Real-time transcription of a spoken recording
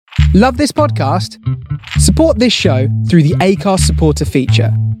Love this podcast? Support this show through the Acast supporter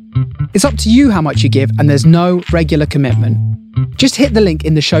feature. It's up to you how much you give, and there's no regular commitment. Just hit the link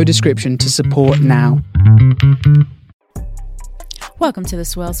in the show description to support now. Welcome to the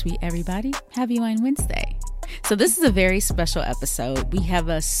Swell Suite, everybody. Happy Wine Wednesday. So this is a very special episode. We have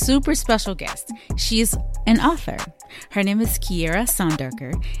a super special guest. She is an author. Her name is Kierra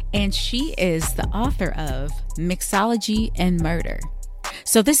Sondereker, and she is the author of Mixology and Murder.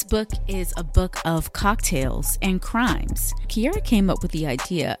 So this book is a book of cocktails and crimes. Kierra came up with the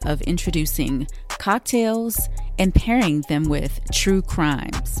idea of introducing cocktails and pairing them with true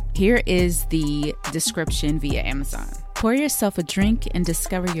crimes. Here is the description via Amazon. Pour yourself a drink and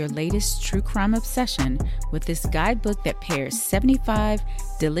discover your latest true crime obsession with this guidebook that pairs 75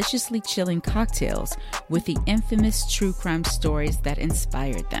 deliciously chilling cocktails with the infamous true crime stories that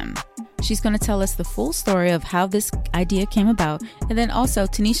inspired them. She's going to tell us the full story of how this idea came about, and then also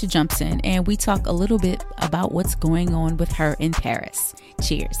Tanisha jumps in and we talk a little bit about what's going on with her in Paris.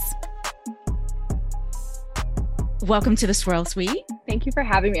 Cheers. Welcome to the Swirl Suite. Thank you for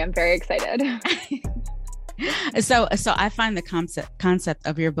having me. I'm very excited. So I find the concept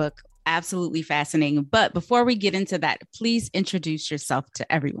of your book absolutely fascinating. But before we get into that, please introduce yourself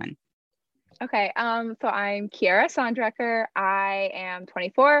to everyone. Okay. So I'm Kierra Sondereker. I am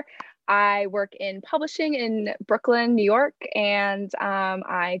 24. I work in publishing in Brooklyn, New York, and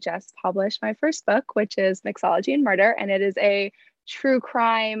I just published my first book, which is Mixology and Murder, and it is a true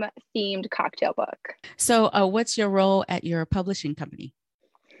crime themed cocktail book. So what's your role at your publishing company?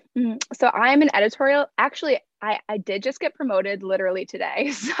 So I'm an editorial. Actually, I did just get promoted literally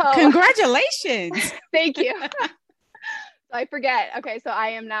today. So congratulations. Thank you. I forget. Okay, so I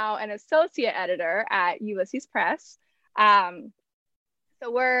am now an associate editor at Ulysses Press. So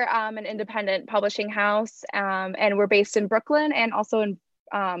we're an independent publishing house, and we're based in Brooklyn and also in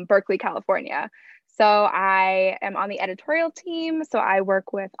Berkeley, California. So I am on the editorial team. So I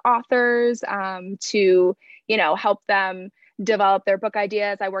work with authors to, help them develop their book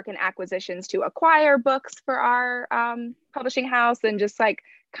ideas. I work in acquisitions to acquire books for our publishing house, and just like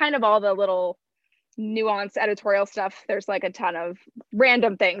kind of all the little nuanced editorial stuff. There's like a ton of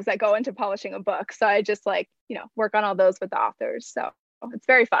random things that go into publishing a book. So I just work on all those with the authors. So it's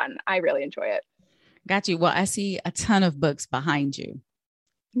very fun. I really enjoy it. Got you. Well, I see a ton of books behind you.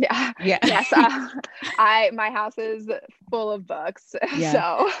 Yeah. Yes. My house is full of books. Yeah.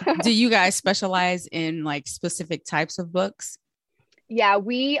 So do you guys specialize in like specific types of books? Yeah,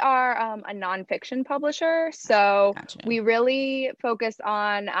 we are a nonfiction publisher. So Gotcha. We really focus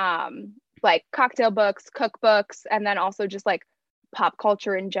on like cocktail books, cookbooks, and then also just like pop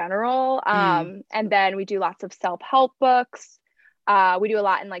culture in general. And then we do lots of self-help books. We do a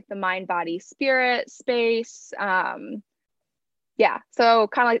lot in like the mind, body, spirit space. Yeah. So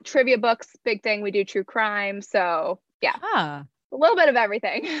kind of like trivia books, big thing. We do true crime. So yeah, a little bit of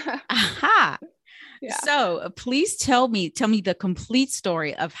everything. Aha. Yeah. So please tell me the complete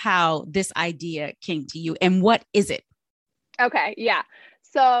story of how this idea came to you and what is it? Okay. Yeah.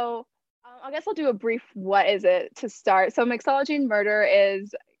 So I guess I'll do a brief, what is it to start? So Mixology and Murder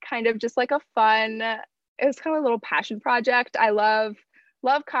is kind of just like it was kind of a little passion project. I love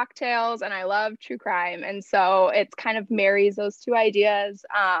cocktails and I love true crime. And so it's kind of marries those two ideas.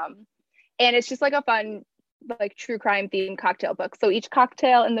 And it's just like a fun, like true crime themed cocktail book. So each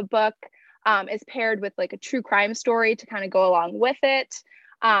cocktail in the book is paired with like a true crime story to kind of go along with it.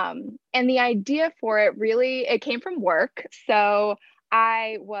 And the idea for it it came from work. So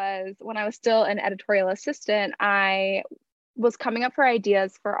when I was still an editorial assistant, I was coming up for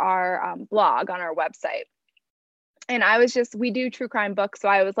ideas for our blog on our website. And we do true crime books. So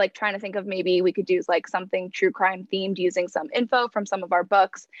I was like trying to think of maybe we could do like something true crime themed using some info from some of our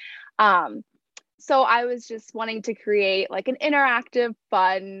books. So I was just wanting to create like an interactive,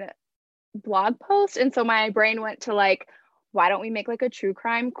 fun blog post. And so my brain went to like, why don't we make like a true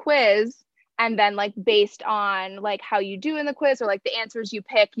crime quiz? And then like based on like how you do in the quiz or like the answers you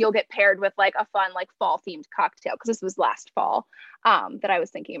pick, you'll get paired with like a fun like fall themed cocktail. Cause this was last fall that I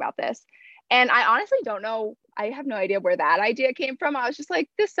was thinking about this. And I honestly don't know. I have no idea where that idea came from. I was just like,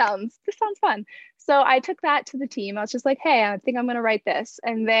 this sounds fun. So I took that to the team. I was just like, hey, I think I'm going to write this.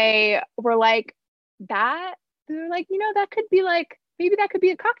 And they were like, that? And they're like, that could be like, maybe that could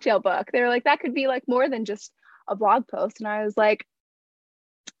be a cocktail book. They were like, that could be like more than just a blog post. And I was like,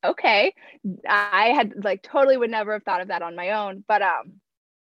 okay. I had like totally would never have thought of that on my own. But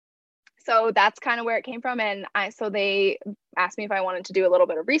so that's kind of where it came from. And so they asked me if I wanted to do a little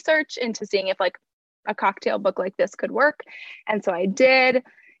bit of research into seeing if like a cocktail book like this could work. And so I did.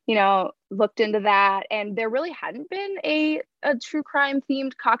 looked into that, and there really hadn't been a true crime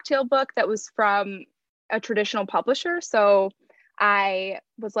themed cocktail book that was from a traditional publisher. So I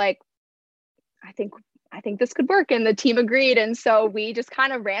was like, I think this could work, and the team agreed. And so we just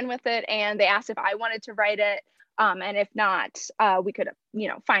kind of ran with it, and they asked if I wanted to write it. And if not, we could,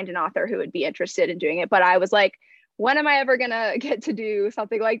 find an author who would be interested in doing it. But I was like, when am I ever gonna get to do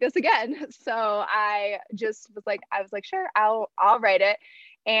something like this again? So I was like, sure, I'll write it.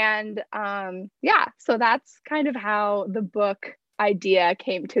 And so that's kind of how the book idea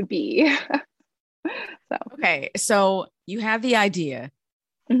came to be. Okay, so you have the idea,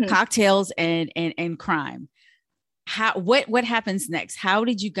 cocktails and crime. What happens next? How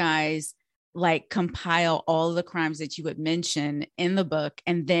did you guys like compile all the crimes that you would mention in the book,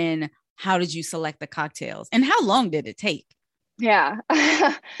 and then how did you select the cocktails, and how long did it take? Yeah.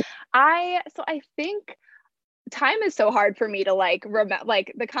 I think time is so hard for me to like remember.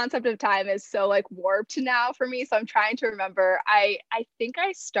 Like the concept of time is so like warped now for me, so I'm trying to remember. I think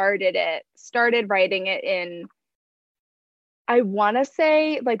I started writing it in, I want to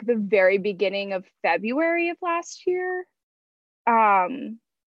say like the very beginning of February of last year.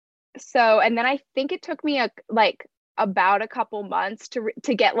 So, and then I think it took me about a couple months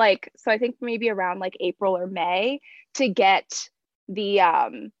to get so I think maybe around like April or May to get the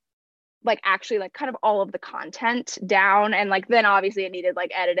actually like kind of all of the content down, and like then obviously it needed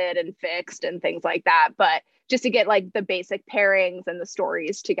like edited and fixed and things like that, but just to get like the basic pairings and the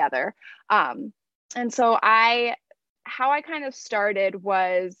stories together. And so how I kind of started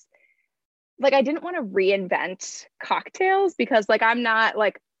was like, I didn't want to reinvent cocktails because like I'm not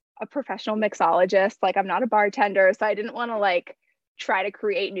like a professional mixologist, like I'm not a bartender, so I didn't want to like try to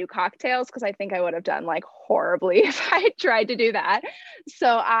create new cocktails because I think I would have done like horribly if I had tried to do that. So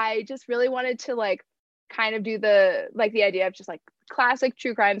I just really wanted to like kind of do the idea of just like classic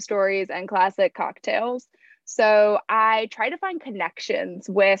true crime stories and classic cocktails. So I tried to find connections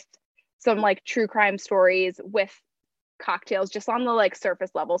with some like true crime stories with cocktails just on the like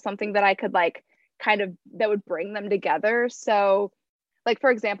surface level, something that I could like kind of that would bring them together. So like,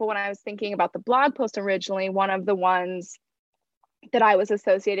 for example, when I was thinking about the blog post originally, one of the ones that I was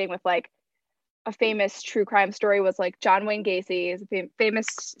associating with like a famous true crime story was like John Wayne Gacy is a famous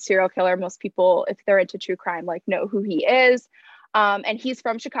serial killer. Most people, if they're into true crime, like know who he is. And he's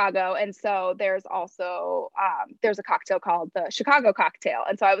from Chicago. And so there's also, there's a cocktail called the Chicago cocktail.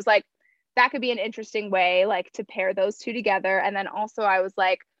 And so I was like, that could be an interesting way like to pair those two together. And then also I was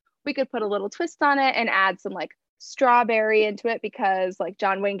like, we could put a little twist on it and add some like strawberry into it, because like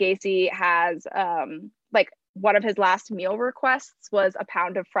John Wayne Gacy has like one of his last meal requests was a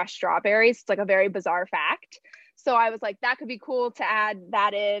pound of fresh strawberries. It's like a very bizarre fact. So I was like, that could be cool to add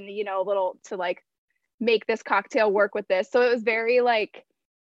that in, a little to like make this cocktail work with this. So it was very like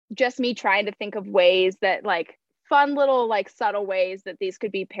just me trying to think of ways that like fun little like subtle ways that these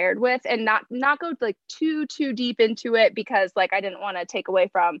could be paired with, and not go like too deep into it, because like I didn't want to take away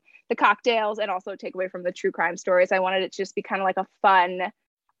from the cocktails and also take away from the true crime stories. I wanted it to just be kind of like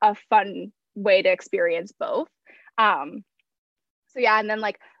a fun way to experience both. So yeah, and then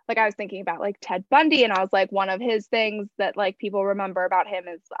like I was thinking about like Ted Bundy, and I was like, one of his things that like people remember about him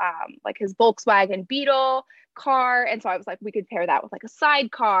is like his Volkswagen Beetle car, and so I was like, we could pair that with like a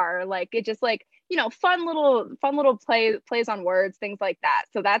sidecar, like it just like fun little plays on words, things like that.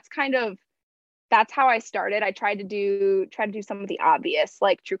 So that's how I started. I tried to do some of the obvious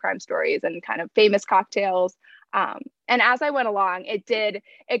like true crime stories and kind of famous cocktails. And as I went along,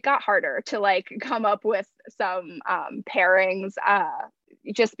 it got harder to like come up with some pairings,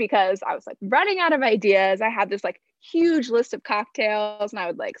 just because I was like running out of ideas. I had this like huge list of cocktails, and I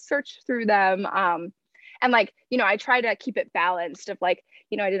would like search through them. And like, I try to keep it balanced of like,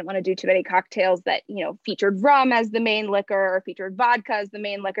 I didn't want to do too many cocktails that, featured rum as the main liquor or featured vodka as the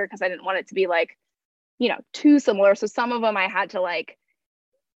main liquor, because I didn't want it to be like, too similar. So some of them I had to like,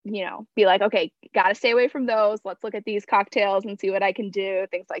 be like, okay, got to stay away from those. Let's look at these cocktails and see what I can do,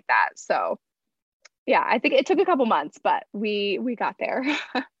 things like that. So yeah, I think it took a couple months, but we got there.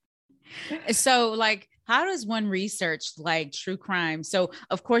 So like, how does one research like true crime? So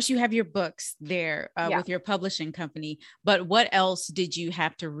of course you have your books there with your publishing company, but what else did you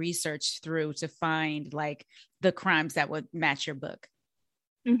have to research through to find like the crimes that would match your book?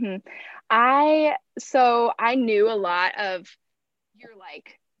 Mm-hmm. I knew a lot of your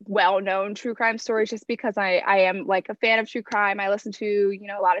like well-known true crime stories just because I am like a fan of true crime. I listen to,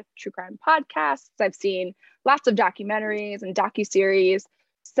 a lot of true crime podcasts. I've seen lots of documentaries and docuseries.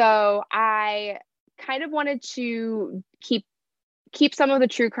 So I kind of wanted to keep some of the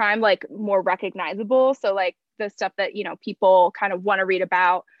true crime like more recognizable. So like the stuff that, people kind of want to read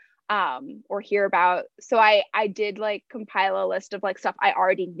about or hear about. So I did like compile a list of like stuff I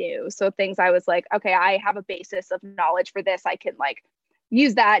already knew. So things I was like, okay, I have a basis of knowledge for this. I can like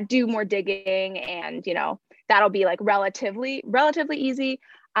use that, do more digging, and that'll be like relatively easy.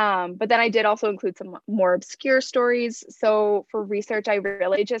 But then I did also include some more obscure stories. So for research, I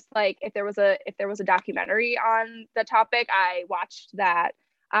really just like if there was a documentary on the topic, I watched that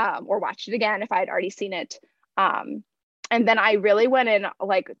or watched it again if I had already seen it. And then I really went in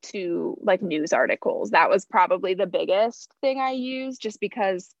like to like news articles. That was probably the biggest thing I used, just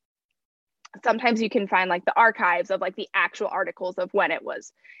because sometimes you can find like the archives of like the actual articles of when it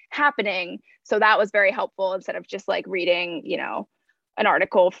was happening. So that was very helpful instead of just like reading, an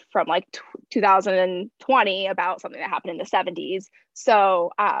article from like 2020 about something that happened in the 70s.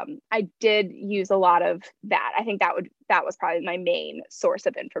 So I did use a lot of that. I think that was probably my main source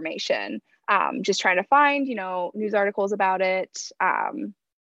of information. Just trying to find, news articles about it.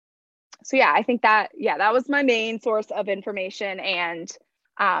 So yeah, I think that was my main source of information. And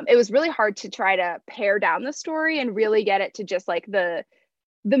it was really hard to try to pare down the story and really get it to just like the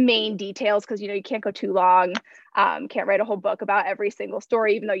main details, because you can't go too long, can't write a whole book about every single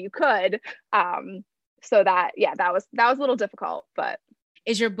story, even though you could. So that was a little difficult. But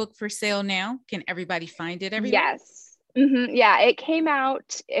is your book for sale now? Can everybody find it everywhere? Yes. Mm-hmm. Yeah, it came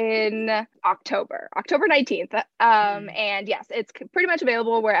out in October 19th. And yes, it's pretty much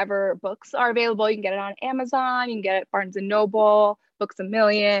available wherever books are available. You can get it on Amazon, you can get it at Barnes and Noble, Books A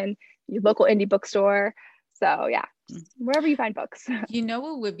Million, your local indie bookstore. So yeah, wherever you find books.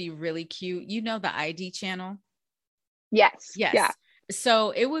 What would be really cute? The ID channel? Yes. Yes. Yeah.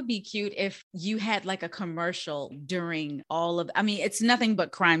 So it would be cute if you had like a commercial during it's nothing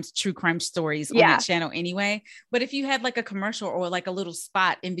but true crime stories on that channel anyway. But if you had like a commercial or like a little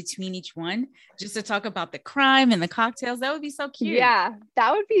spot in between each one, just to talk about the crime and the cocktails, that would be so cute. Yeah,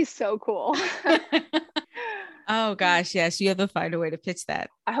 that would be so cool. Oh gosh, yes, you have to find a way to pitch that.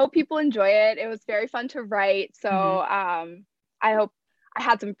 I hope people enjoy it. It was very fun to write. So I hope I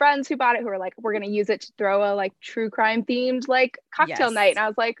had some friends who bought it who were like, we're going to use it to throw a like true crime themed like cocktail night. And I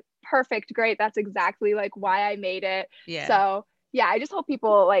was like, perfect, great. That's exactly like why I made it. Yeah. So yeah, I just hope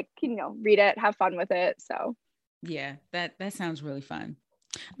people like, read it, have fun with it. So yeah, that sounds really fun.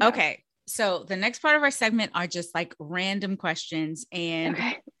 Yeah. Okay. So the next part of our segment are just like random questions. And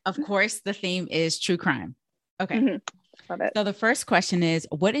of course the theme is true crime. Okay. Mm-hmm. Love it. So the first question is,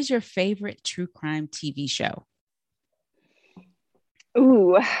 what is your favorite true crime TV show?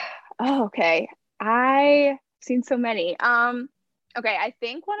 Ooh, oh, okay. I've seen so many. Okay, I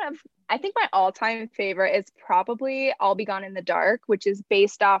think my all-time favorite is probably I'll Be Gone in the Dark, which is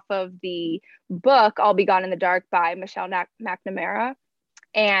based off of the book I'll Be Gone in the Dark by Michelle McNamara.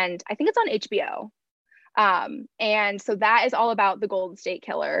 And I think it's on HBO. And so that is all about the Golden State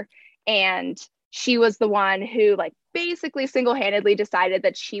Killer. And she was the one who like basically single-handedly decided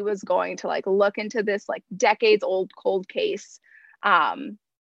that she was going to like look into this like decades old cold case and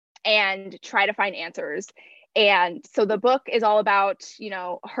try to find answers. And so the book is all about,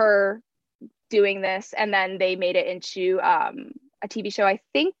 her doing this. And then they made it into a TV show, I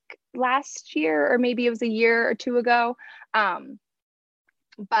think last year, or maybe it was a year or two ago.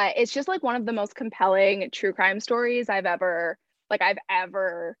 But it's just like one of the most compelling true crime stories I've ever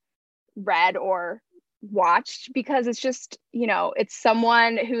read or watched, because it's just, it's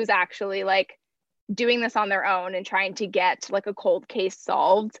someone who's actually like doing this on their own and trying to get like a cold case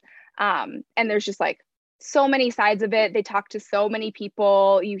solved. And there's just like so many sides of it. They talk to so many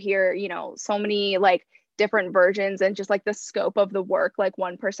people. You hear, so many like different versions and just like the scope of the work like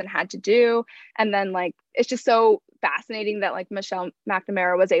one person had to do. And then like it's just so fascinating that like Michelle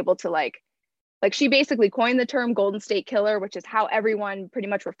McNamara was able to like she basically coined the term Golden State Killer, which is how everyone pretty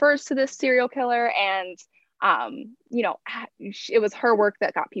much refers to this serial killer. And it was her work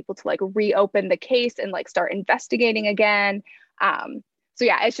that got people to like reopen the case and like start investigating again. So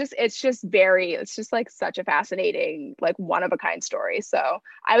yeah, it's just like such a fascinating, like one of a kind story. So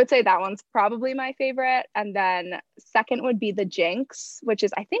I would say that one's probably my favorite. And then second would be The Jinx, which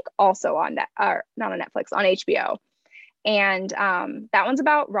is I think also on not on Netflix, on HBO. And that one's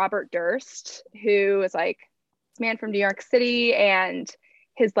about Robert Durst, who is like this man from New York City, and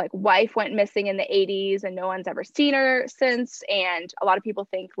his like wife went missing in the 80s and no one's ever seen her since. And a lot of people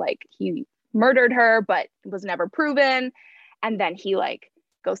think like he murdered her, but it was never proven. And then he like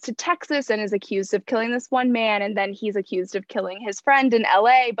goes to Texas and is accused of killing this one man. And then he's accused of killing his friend in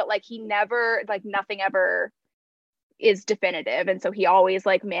LA, but like he never, like nothing ever is definitive. And so he always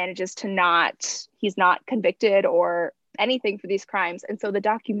like manages to he's not convicted or anything for these crimes. And so the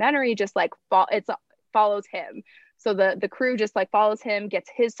documentary just like follows him. So the crew just like follows him, gets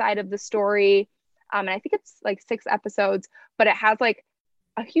his side of the story. And I think it's like 6 episodes, but it has like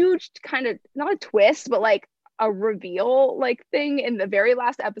a huge kind of, not a twist, but like a reveal like thing in the very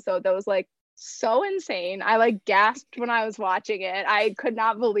last episode that was like so insane. I like gasped when I was watching it. I could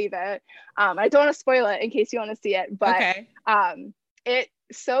not believe it. I don't want to spoil it in case you want to see it, but okay. It's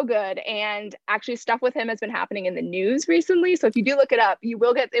so good. And actually stuff with him has been happening in the news recently. So if you do look it up, it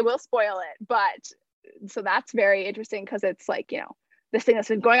will spoil it. But so that's very interesting because it's like, you know, this thing that's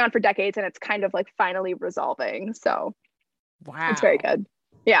been going on for decades and it's kind of like finally resolving. So wow, it's very good.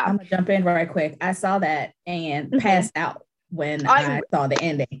 Yeah. I'm gonna jump in right quick. I saw that and passed out when I saw the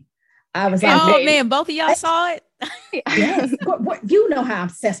ending. I was like, oh man, both of y'all saw it? Yes. You know how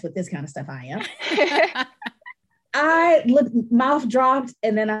obsessed with this kind of stuff I am. I looked, mouth dropped,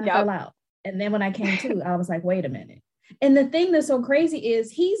 and then I fell out. And then when I came to, I was like, wait a minute. And the thing that's so crazy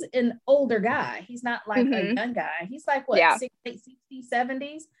is he's an older guy. He's not like a young guy. He's like, what, 60s,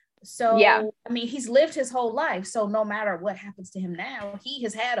 70s? So, I mean, he's lived his whole life. So no matter what happens to him now, he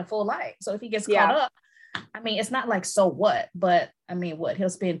has had a full life. So if he gets caught up, I mean, it's not like, so what? But I mean, what, he'll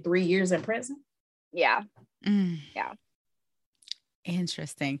spend 3 years in prison? Yeah. Yeah.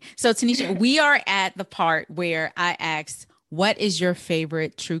 Interesting. So Tanisha, we are at the part where I asked, what is your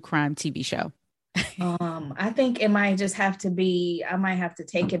favorite true crime TV show? I think it might just have to be, I might have to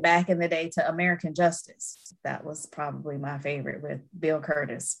take it back in the day to American Justice. That was probably my favorite with Bill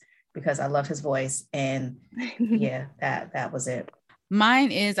Curtis because I love his voice. And yeah, that was it.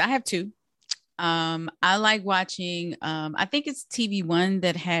 Mine is, I have 2. I like watching, I think it's TV One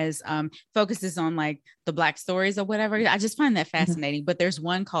that has focuses on like the Black stories or whatever. I just find that fascinating, but there's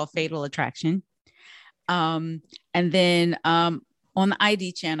one called Fatal Attraction. And then on the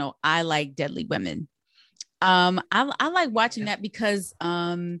ID channel, I like Deadly Women. I like watching that because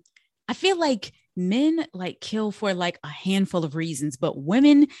I feel like men like kill for like a handful of reasons, but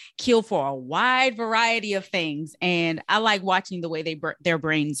women kill for a wide variety of things. And I like watching the way their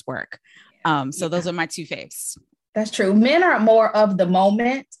brains work. So those are my 2 faves. That's true. Men are more of the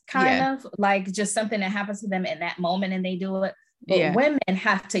moment, kind of like just something that happens to them in that moment and they do it. But women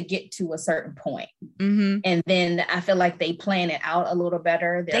have to get to a certain point. And then I feel like they plan it out a little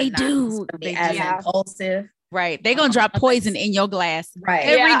better. They're as impulsive. Right. They're going to drop poison in your glass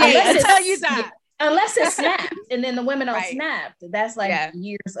every day until you die. Unless it snapped and then the women don't snap. That's like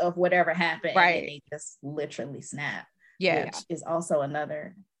years of whatever happened. Right. And they just literally snap. Yeah. Which is also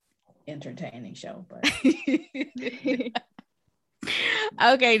another entertaining show. But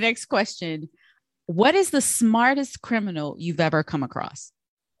okay, next question. What is the smartest criminal you've ever come across?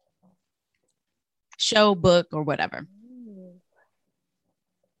 Show, book, or whatever.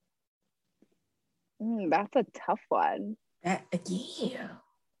 That's a tough one.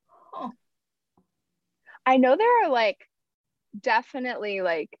 I know there are like definitely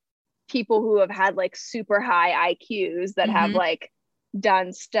like people who have had like super high IQs that have like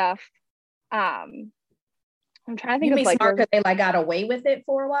done stuff. I'm trying to think of like smart because they like got away with it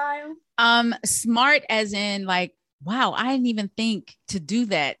for a while. Smart as in like, wow, I didn't even think to do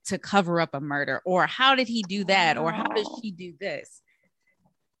that to cover up a murder, or how did he do that, or how does she do this?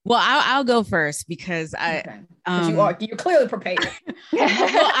 Well, I'll go first because you're clearly prepared.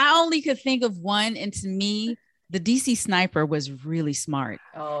 Well, I only could think of one, and to me, the DC sniper was really smart.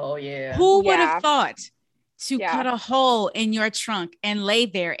 Oh yeah. Who would have thought to cut a hole in your trunk and lay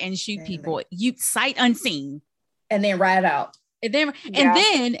there and shoot people, you sight unseen, and then ride out. And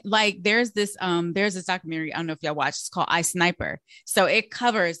then like there's this documentary, I don't know if y'all watched, it's called I Sniper. So it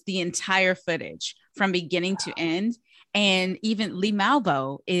covers the entire footage from beginning to end. And even Lee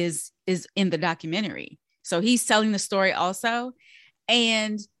Malvo is in the documentary. So he's telling the story also.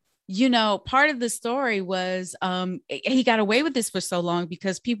 And, you know, part of the story was he got away with this for so long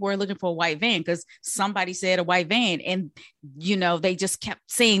because people were looking for a white van because somebody said a white van. And, you know, they just kept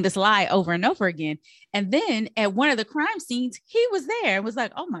saying this lie over and over again. And then at one of the crime scenes, he was there and was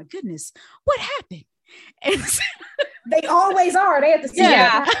like, oh, my goodness, what happened? And they always are. They have to see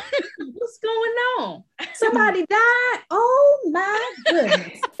what's going on. Somebody died. Oh my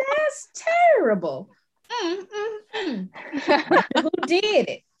goodness, that's terrible. Who did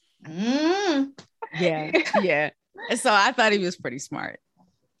it? Yeah. And so I thought he was pretty smart.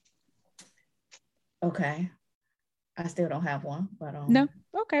 Okay, I still don't have one, but no.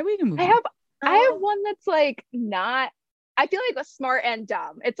 Okay, we can move. I have one that's like not. I feel like it was smart and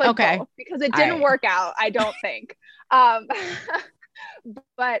dumb. It's like both because it didn't work out, I don't think. But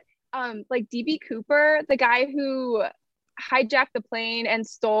like DB Cooper, the guy who hijacked the plane and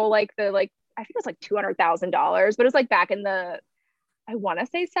stole like I think it was like $200,000, but it was like back in the, I want to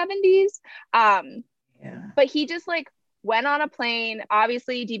say 70s. But he just like went on a plane.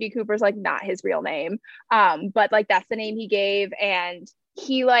 Obviously, DB Cooper's like not his real name, but like that's the name he gave. And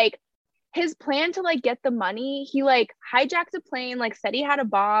he like his plan to like get the money, he like hijacked a plane, like said he had a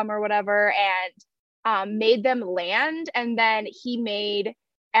bomb or whatever, and made them land. And then he made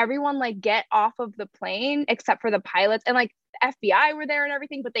everyone like get off of the plane except for the pilots, and like the FBI were there and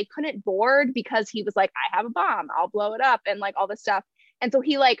everything, but they couldn't board because he was like, I have a bomb, I'll blow it up, and like all this stuff. And so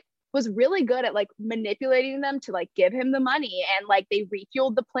he like was really good at like manipulating them to like give him the money, and like they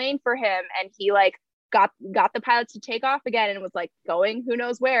refueled the plane for him, and he like got the pilots to take off again and was like going who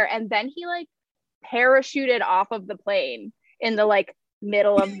knows where. And then he like parachuted off of the plane in the like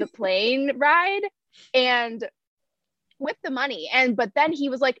middle of the plane ride and with the money. But then he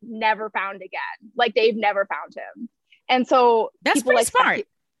was like never found again. Like they've never found him. And so that's people pretty like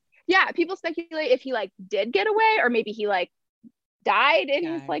smart. People speculate if he like did get away, or maybe he like died in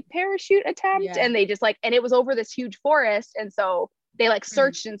his like parachute attempt. And they just like, and it was over this huge forest, and so they like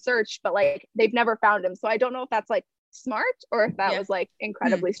searched and searched, but like they've never found him. So I don't know if that's like smart or if that was like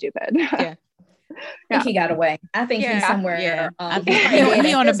incredibly stupid. I think he got away. I think he's somewhere. I think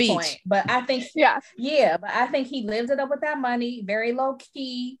he on a beach. Point. But I think but I think he lives it up with that money, very low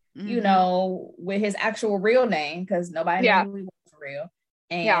key, you know, with his actual real name, because nobody knew who he was for real.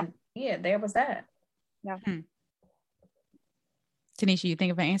 And there was that. Tanisha, you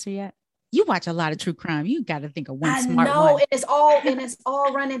think of an answer yet? You watch a lot of true crime. You got to think of one smart one. And it's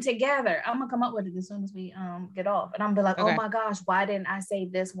all running together. I'm gonna come up with it as soon as we get off, and I'm gonna be like, oh my gosh, why didn't I say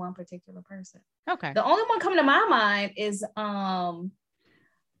this one particular person? Okay. The only one coming to my mind is I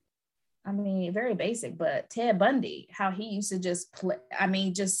mean, very basic, but Ted Bundy, how he used to just play. I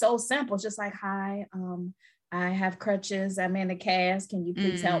mean, just so simple, just like, hi, I have crutches, I'm in a cast, can you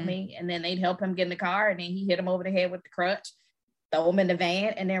please help me? And then they'd help him get in the car, and then he hit him over the head with the crutch, throw him in the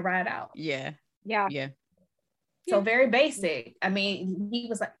van, and then ride out. So very basic. I mean, he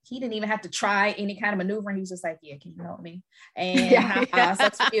was like, he didn't even have to try any kind of maneuver. He was just like, yeah, can you help me? And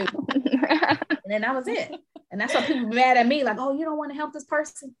sucks for you. And then that was it. And that's why people be mad at me, like, oh, you don't want to help this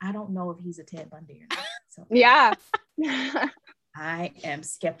person? I don't know if he's a Ted Bundy or not. So I am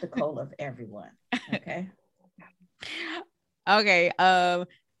skeptical of everyone. Okay.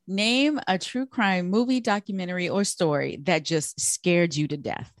 Name a true crime movie, documentary, or story that just scared you to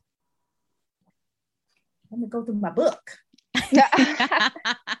death. Let me go through my book.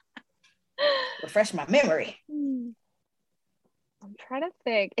 Refresh my memory. I'm trying to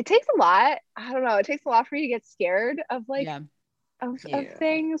think. It takes a lot. I don't know. It takes a lot for you to get scared of like of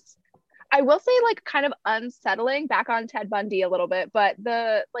things. I will say like kind of unsettling, back on Ted Bundy a little bit, but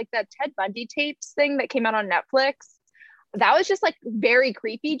the Ted Bundy tapes thing that came out on Netflix, that was just like very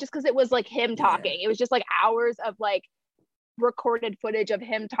creepy just because it was like him talking. It was just like hours of like recorded footage of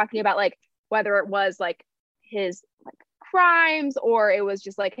him talking about like whether it was like his like crimes, or it was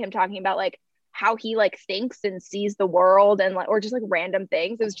just like him talking about like how he like thinks and sees the world, and like, or just like random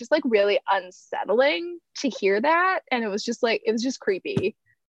things. It was just like really unsettling to hear that, and it was just creepy.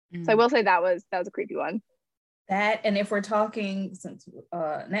 So I will say that was a creepy one. That, and if we're talking since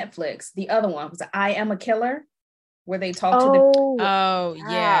Netflix, the other one was I Am a Killer, where they talk to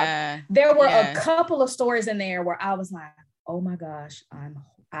the there were a couple of stories in there where I was like, oh my gosh,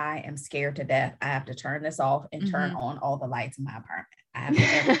 I am scared to death. I have to turn this off and turn on all the lights in my apartment. I have to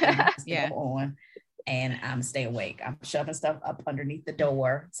everything has to go on, and I'm stay awake. I'm shoving stuff up underneath the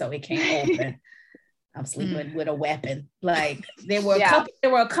door so it can't open. I'm sleeping with a weapon. Like there were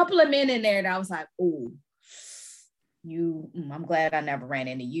a couple of men in there that I was like, oh, I'm glad I never ran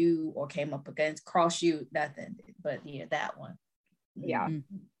into you or came up against you, nothing. But that one.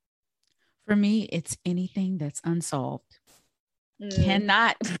 For me, it's anything that's unsolved.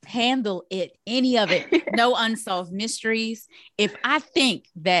 Cannot handle it, any of it. No unsolved mysteries. If I think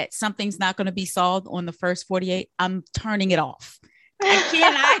that something's not going to be solved on the first 48, I'm turning it off. I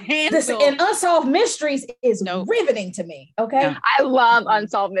cannot handle this. And unsolved mysteries is riveting to me. Okay, I love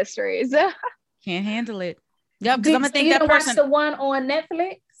unsolved mysteries. Can't handle it. Yeah, because I'm gonna think that person. Watch the one on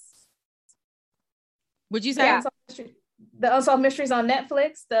Netflix. Would you say the unsolved mysteries on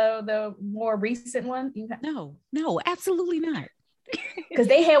Netflix? The more recent one. No, absolutely not. Because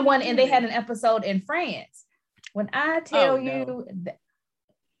they had one, and they had an episode in France. When I tell you,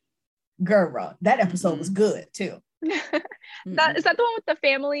 girl, that episode was good too. Is that the one with the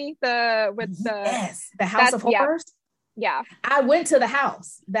family? The House of Horrors. Yeah. I went to the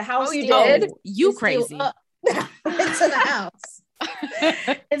house. The house. Oh, you did? You crazy? I went to the house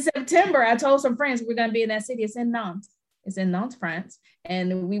in September. I told some friends we're gonna be in that city. It's in Nantes. It's in Nantes, France,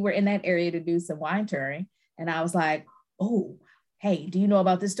 and we were in that area to do some wine touring. And I was like, oh, hey, do you know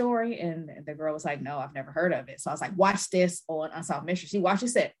about this story? And the girl was like, no, I've never heard of it. So I was like, watch this on Unsolved Mysteries. She watched it,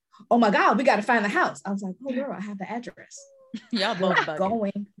 said, oh my God, we got to find the house. I was like, oh girl, I have the address. Y'all both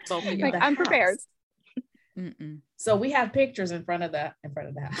going. Both like, I'm prepared. So we have pictures in front of the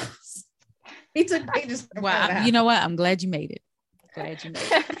house. He took pictures. Well, you know what? I'm glad you made it.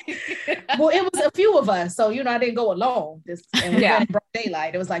 Well, it was a few of us, so I didn't go alone. And we went in broad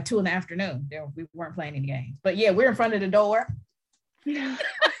daylight. It was like 2 PM. We weren't playing any games, but yeah, we're in front of the door. Yeah.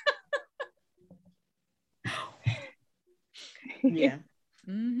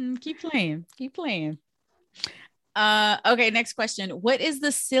 Keep playing. Okay, next question. What is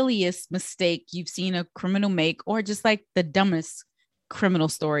the silliest mistake you've seen a criminal make, or just like the dumbest criminal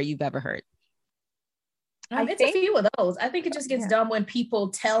story you've ever heard? It's a few of those. I think it just gets dumb when people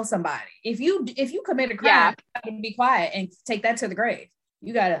tell somebody. If you commit a crime, you gotta be quiet and take that to the grave.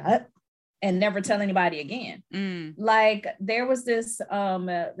 You gotta and never tell anybody again. Like there was this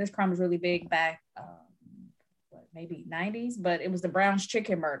crime was really big back maybe 90s, but it was the Brown's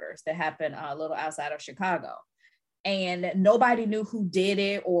Chicken murders that happened a little outside of Chicago. And nobody knew who did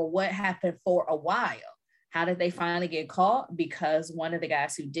it or what happened for a while. How did they finally get caught? Because one of the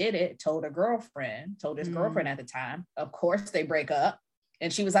guys who did it told his girlfriend at the time. Of course, they break up.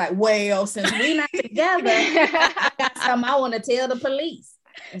 And she was like, well, since we're not together, I got something I want to tell the police.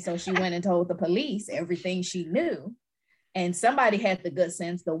 And so she went and told the police everything she knew. And somebody had the good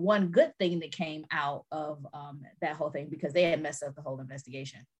sense, the one good thing that came out of that whole thing, because they had messed up the whole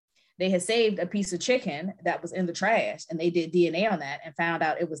investigation. They had saved a piece of chicken that was in the trash, and they did DNA on that and found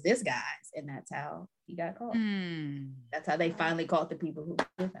out it was this guy's, and that's how he got caught. That's how they finally caught the people who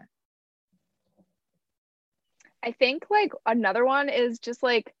did that. I think like another one is just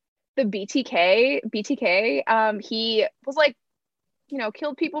like the BTK. He was like,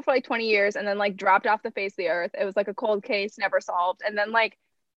 killed people for like 20 years and then like dropped off the face of the earth. It was like a cold case, never solved. And then like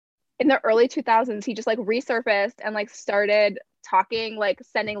in the early 2000s, he just like resurfaced and like started talking, like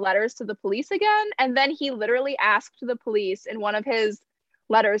sending letters to the police again. And then he literally asked the police in one of his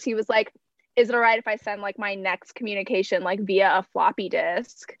letters, he was like, is it all right if I send like my next communication like via a floppy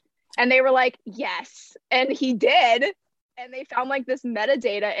disk? And they were like, yes. And he did. And they found like this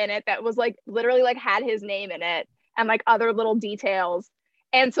metadata in it that was like literally like had his name in it and like other little details.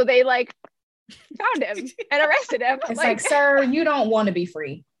 And so they like found him and arrested him. It's like, sir, you don't want to be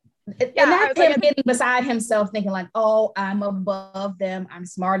free. And that's him getting beside himself, thinking like, oh, I'm above them. I'm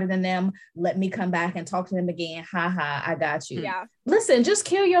smarter than them. Let me come back and talk to them again. Ha ha, I got you. Yeah. Listen, just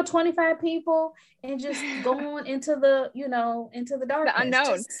kill your 25 people and just go on into the, into the darkness. The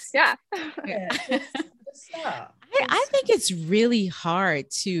unknown. Just stop. I think it's really hard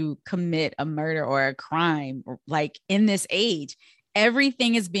to commit a murder or a crime like in this age.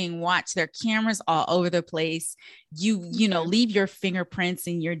 Everything is being watched. There are cameras all over the place. You leave your fingerprints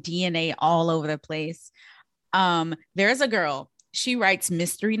and your DNA all over the place. There's a girl, she writes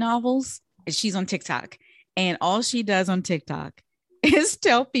mystery novels and she's on TikTok, and all she does on TikTok is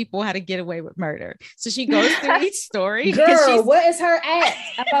tell people how to get away with murder. So she goes through each story. Girl, what is her at?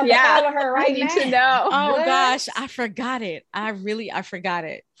 I'm about to follow her right I need now. to know. Oh gosh, I forgot it. I forgot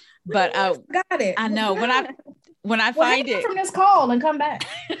it. But got it. I know when I find it from this call and come back.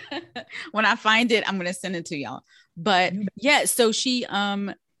 When I find it, I'm gonna send it to y'all. But yeah, so she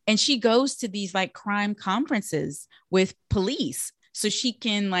and she goes to these like crime conferences with police, so she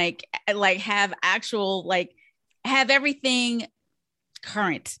can like have actual have everything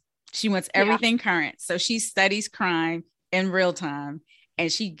current. She wants everything current, so she studies crime in real time,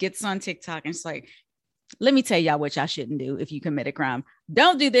 and she gets on TikTok and she's like, let me tell y'all what y'all shouldn't do if you commit a crime.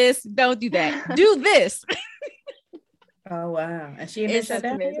 Don't do this. Don't do that. Do this. Oh, wow. And she admits that?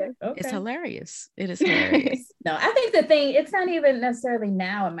 Amazing. Okay. It's hilarious. It is hilarious. No, I think the thing, it's not even necessarily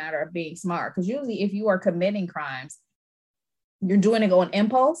now a matter of being smart, because usually if you are committing crimes, you're doing it on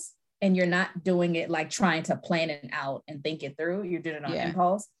impulse and you're not doing it like trying to plan it out and think it through. You're doing it on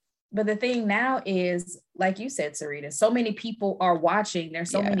impulse. But the thing now is, like you said, Sarita, so many people are watching.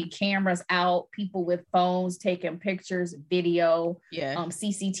 There's so many cameras out, people with phones taking pictures, video,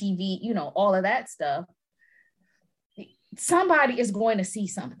 CCTV, all of that stuff. Somebody is going to see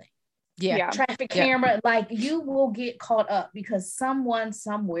something. Traffic camera, like you will get caught up because someone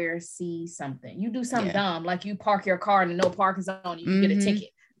somewhere sees something. You do something dumb, like you park your car and no parking zone, you get a ticket.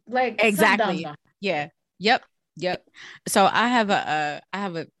 Like exactly. Yep. So I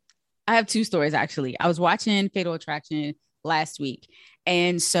have two stories actually. I was watching Fatal Attraction last week,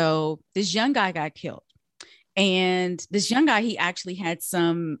 and so this young guy got killed. And this young guy, he actually had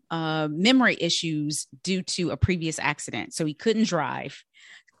some memory issues due to a previous accident. So he couldn't drive.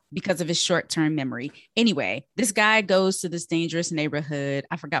 because of his short-term memory. Anyway, this guy goes to this dangerous neighborhood.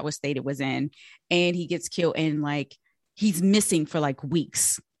 I forgot what state it was in. And he gets killed, and like he's missing for like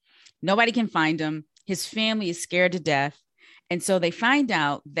weeks. Nobody can find him. His family is scared to death. And so they find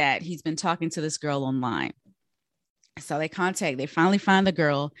out that he's been talking to this girl online. So they finally find the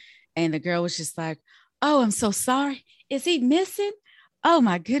girl, and the girl was just like, oh, I'm so sorry. Is he missing? Oh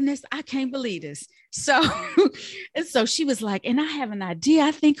my goodness, I can't believe this. So, and so she was like, and I have an idea.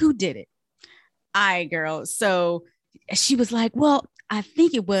 I think who did it. All right, girl. So she was like, well, I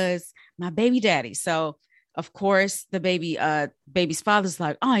think it was my baby daddy. So of course the baby's father's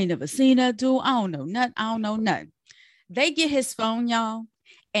like, oh, I ain't never seen that dude. I don't know nothing. They get his phone, y'all,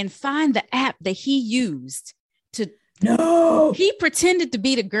 and find the app that he used to. No, he pretended to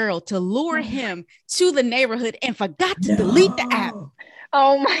be the girl to lure him to the neighborhood and forgot to delete the app.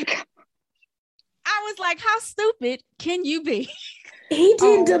 Oh my God. I was like, how stupid can you be? He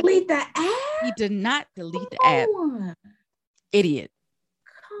didn't delete the app. He did not delete the app. Idiot.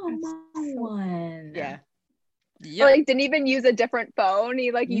 Come on. Yeah. Yep. Like didn't even use a different phone.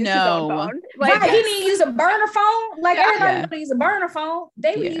 He like used his own phone. Like right. He didn't use a burner phone. Like everybody would use a burner phone.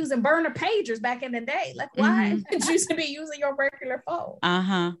 They were using burner pagers back in the day. Like why did you to be using your regular phone?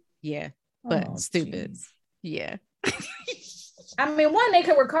 Yeah. But stupid. Geez. Yeah. I mean, one, they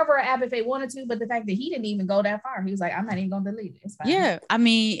could recover an app if they wanted to, but the fact that he didn't even go that far, he was like, I'm not even gonna delete it. It's fine. Yeah. I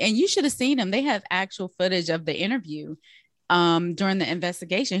mean, and you should have seen him. They have actual footage of the interview during the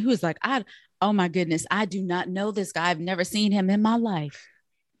investigation. Who was like, oh my goodness, I do not know this guy. I've never seen him in my life.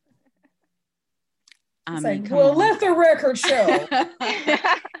 I mean, like, well, let the record show.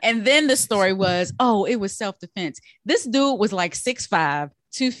 And then the story was, oh, it was self-defense. This dude was like 6'5",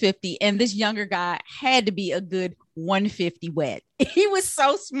 250, and this younger guy had to be a good 150 wet. He was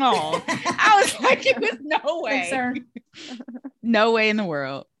so small. I was like, it was no way. No way in the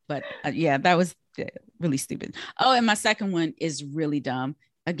world. But yeah, that was really stupid. Oh, and my second one is really dumb.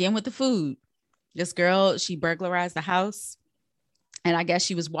 Again, with the food. This girl, she burglarized the house. And I guess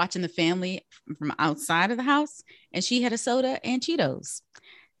she was watching the family from outside of the house. And she had a soda and Cheetos.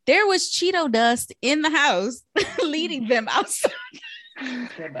 There was Cheeto dust in the house, leading them outside.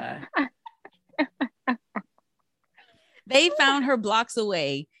 Goodbye. They found her blocks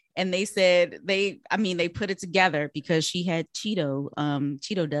away. And they said they put it together because she had Cheeto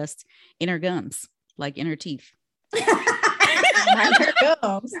dust in her gums, like in her teeth.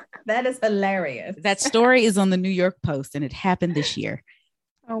 That is hilarious. That story is on the New York Post, and it happened this year.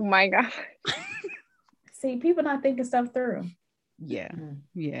 Oh my God. See, people not thinking stuff through. Yeah.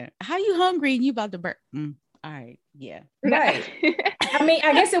 Yeah. How you hungry and you about to burn? All right. Yeah. Right. I mean,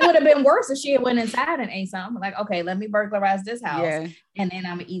 I guess it would have been worse if she had went inside and ate something. Like, okay, let me burglarize this house. Yeah. And then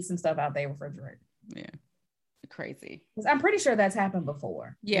I'm gonna eat some stuff out there refrigerator. Yeah. Crazy. Because I'm pretty sure that's happened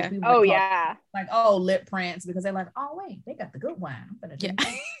before. Yeah. Oh yeah. Like, oh, lip prints, because they're like, oh wait, they got the good wine. I'm gonna do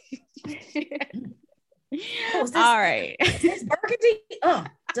All right. This burgundy. Oh,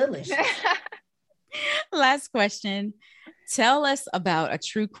 delicious. Last question. Tell us about a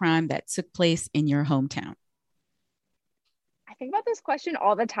true crime that took place in your hometown. I think about this question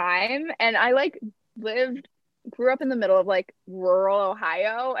all the time, and I grew up in the middle of like rural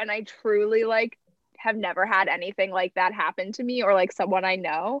Ohio, and I truly like have never had anything like that happen to me or like someone I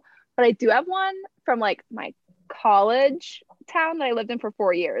know. But I do have one from like my college town that I lived in for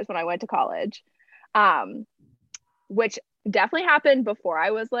 4 years when I went to college, which definitely happened before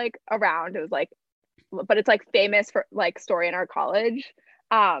I was like around. It was like, but it's like famous for like story in our college.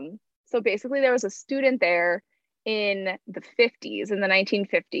 So basically there was a student there in the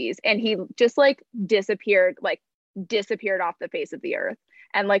 1950s, and he just like disappeared off the face of the earth.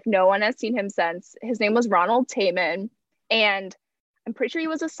 And like no one has seen him since. His name was Ronald Taman, and I'm pretty sure he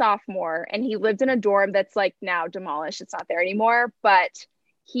was a sophomore, and he lived in a dorm that's like now demolished. It's not there anymore, but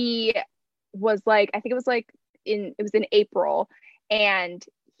he was like, I think it was in April, and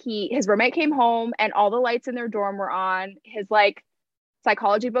his roommate came home and all the lights in their dorm were on. His like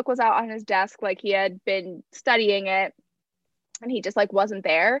psychology book was out on his desk, like he had been studying it, and he just like wasn't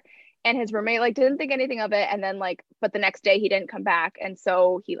there. And his roommate like didn't think anything of it, and then like, but the next day he didn't come back, and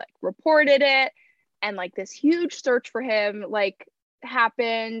so he like reported it, and like this huge search for him like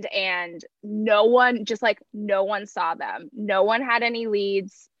happened, and no one saw them, no one had any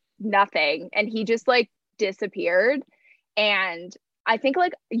leads, nothing, and he just like disappeared. And I think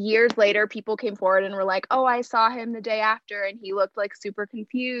like years later people came forward and were like, oh, I saw him the day after and he looked like super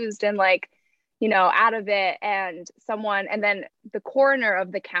confused and like, you know, out of it. And then the coroner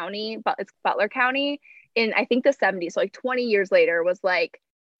of the county, but it's Butler County, in I think the 70s, so like 20 years later, was like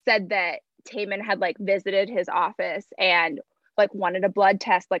said that Taman had like visited his office and like wanted a blood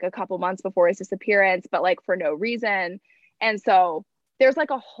test like a couple months before his disappearance, but like for no reason. And so there's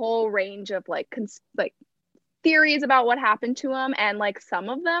like a whole range of like like theories about what happened to him, and like some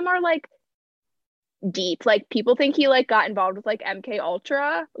of them are like deep. Like people think he like got involved with like MK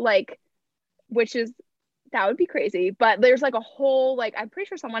Ultra, like, which is, that would be crazy. But there's like a whole, like, I'm pretty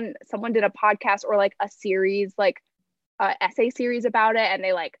sure someone did a podcast or like a series, like essay series about it, and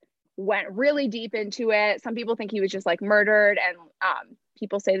they like went really deep into it. Some people think he was just like murdered, and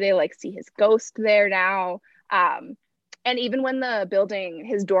people say they like see his ghost there now. And even when the building,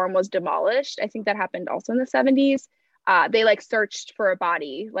 his dorm was demolished, I think that happened also in the 70s, they like searched for a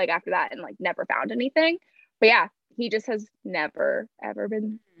body like after that and like never found anything. But yeah, he just has never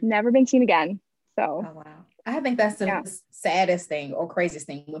been seen again. So oh wow, I think that's the saddest thing or craziest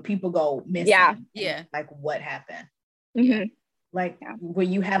thing, when people go missing. Yeah. Like what happened? Mm-hmm. Like where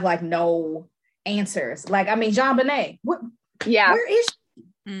you have like no answers. Like, I mean, JonBenet, where is she?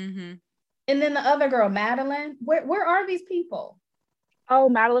 Mm-hmm. And then the other girl, Madeline, where are these people? Oh,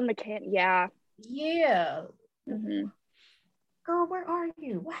 Madeline McCann. Yeah. Mm-hmm. Girl, where are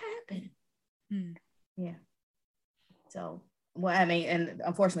you? What happened? Yeah. So, well, I mean, and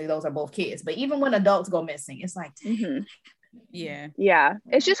unfortunately those are both kids, but even when adults go missing, it's like, yeah,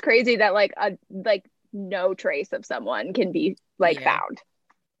 it's just crazy that like no trace of someone can be like found.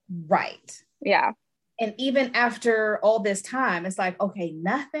 Right. Yeah. And even after all this time, it's like, okay,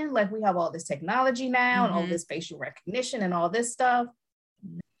 nothing. Like, we have all this technology now and all this facial recognition and all this stuff.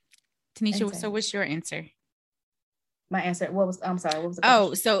 Tanisha, so what's your answer? My answer, I'm sorry, what was the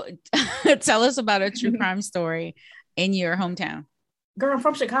question? So tell us about a true crime story in your hometown. Girl, I'm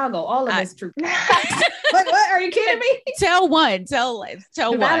from Chicago. All of it's true. What? Are you kidding me? Tell one. Tell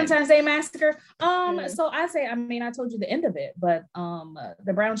one. Valentine's Day Massacre. So I told you the end of it, but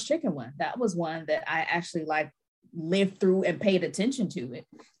the Brown's Chicken one, that was one that I actually like lived through and paid attention to it.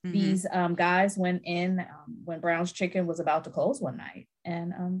 These guys went in when Brown's Chicken was about to close one night,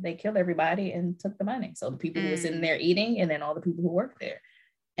 and they killed everybody and took the money. So the people who were sitting there eating, and then all the people who worked there.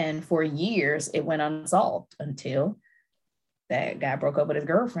 And for years it went unsolved until that guy broke up with his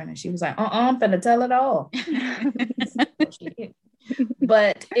girlfriend, and she was like, I'm finna tell it all.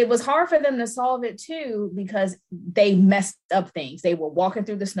 But it was hard for them to solve it too, because they messed up things. They were walking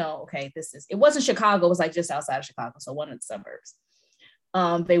through the snow. Okay, it wasn't Chicago, it was like just outside of Chicago, so one of the suburbs.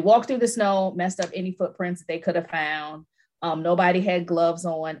 They walked through the snow, messed up any footprints that they could have found. Nobody had gloves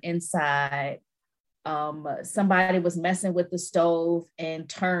on inside. Somebody was messing with the stove and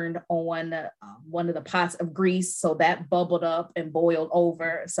turned on one of the pots of grease, so that bubbled up and boiled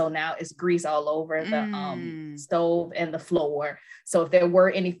over, so now it's grease all over the stove and the floor. So if there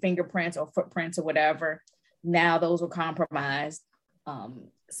were any fingerprints or footprints or whatever, now those were compromised.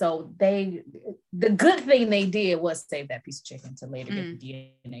 So the good thing they did was save that piece of chicken to later get the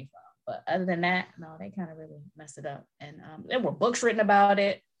DNA from. But other than that, no, they kind of really messed it up. And there were books written about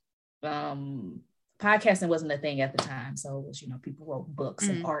it. Podcasting wasn't a thing at the time, so it was, people wrote books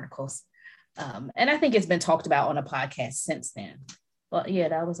and articles, and I think it's been talked about on a podcast since then. But yeah,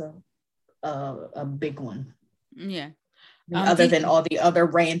 that was a big one. Yeah. Other than all the other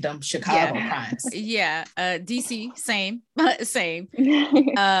random Chicago crimes. Yeah. DC, same.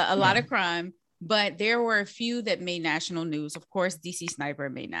 A lot of crime, but there were a few that made national news. Of course, DC Sniper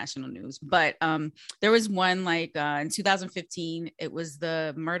made national news, but there was one like in 2015. It was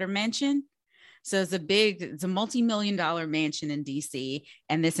the murder mansion. So it's a multi-million-dollar mansion in DC,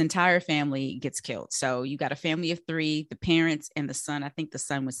 and this entire family gets killed. So you got a family of 3, the parents and the son. I think the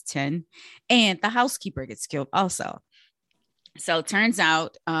son was 10, and the housekeeper gets killed also. So it turns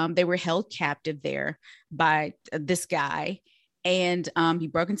out they were held captive there by this guy, and he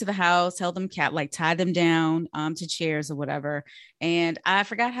broke into the house, held them tied them down to chairs or whatever. And I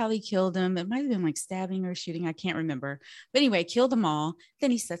forgot how he killed them. It might have been like stabbing or shooting. I can't remember. But anyway, killed them all. Then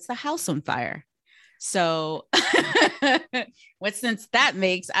he sets the house on fire. So what sense that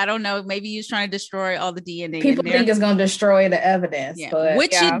makes, I don't know. Maybe he was trying to destroy all the DNA. People think it's going to destroy the evidence, but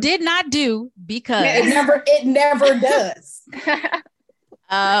which it did not do, because it never does.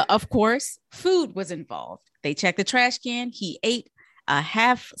 Of course, food was involved. They checked the trash can. He ate a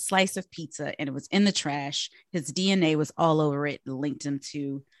half slice of pizza and it was in the trash. His DNA was all over it, linked him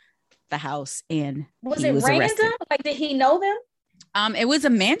to the house, and was it random? Arrested. Like, did he know them? It was a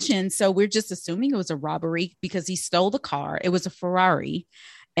mansion, so we're just assuming it was a robbery because he stole the car. It was a Ferrari.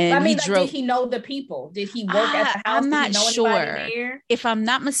 And did he know the people? Did he work at the house? I'm not sure. If I'm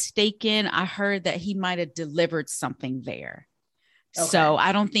not mistaken, I heard that he might have delivered something there. Okay. So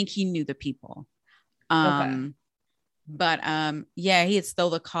I don't think he knew the people. But he had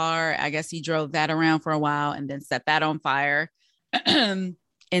stole the car. I guess he drove that around for a while and then set that on fire.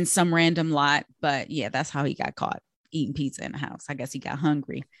 in some random lot. But yeah, that's how he got caught eating pizza in the house. I guess he got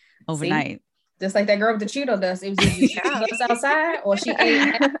hungry overnight. See? Just like that girl with the Cheeto dust. It was either Cheeto dust outside or she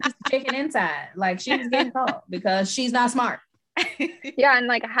ate chicken inside. Like she was getting caught because she's not smart. Yeah, and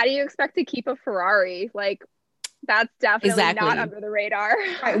like, how do you expect to keep a Ferrari? Like, that's definitely not under the radar.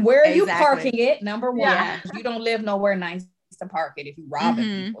 Right. Where are you parking it? Number one, you don't live nowhere nice to park it if you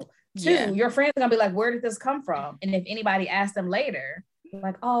robbing people. Two, your friends are gonna be like, where did this come from? And if anybody asks them later,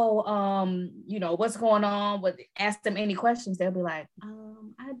 like, oh, you know, what's going on? Ask them any questions, they'll be like,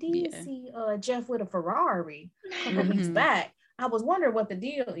 I did see Jeff with a Ferrari a couple weeks back. I was wondering what the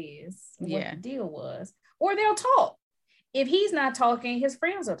deal is, what the deal was. Or they'll talk. If he's not talking, his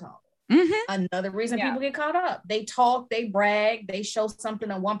friends will talk. Another reason people get caught up. They talk, they brag, they show something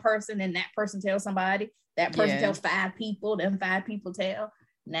to one person, and that person tells somebody. That person tells 5 people, then 5 people tell.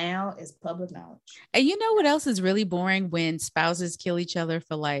 Now it's public knowledge. And you know what else is really boring? When spouses kill each other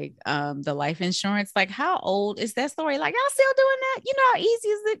for like the life insurance. Like, how old is that story? Like, y'all still doing that? You know how easy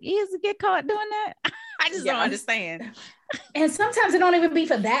it is to get caught doing that? I just don't understand. And sometimes it don't even be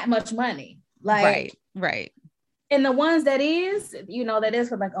for that much money. Like, right. And the ones that is, you know, that is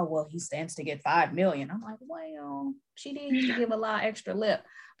for like, oh, well, he stands to get 5 million. I'm like, well, she did used to give a lot extra lip.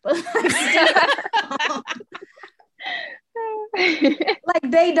 But like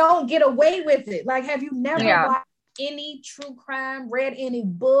they don't get away with it. Like, have you never watched any true crime, read any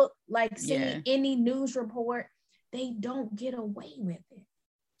book, like seen any news report? They don't get away with it.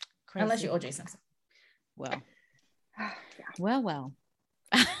 Crazy. Unless you're OJ Simpson. Well.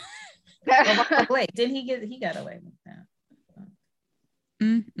 Wait, didn't he got away with that?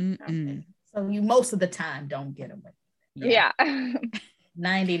 Okay. So you most of the time don't get away.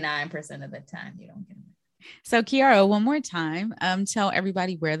 99% of the time you don't get away. So Kierra, one more time, tell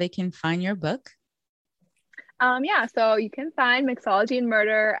everybody where they can find your book. So you can find Mixology and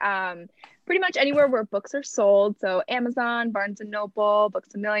Murder pretty much anywhere where books are sold. So Amazon, Barnes & Noble,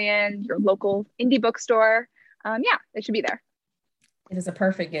 Books A Million, your local indie bookstore. It should be there. It is a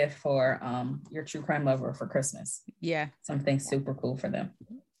perfect gift for your true crime lover for Christmas. Yeah. Something super cool for them.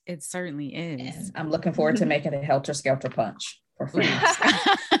 It certainly is. And I'm looking forward to making a Helter Skelter punch for friends.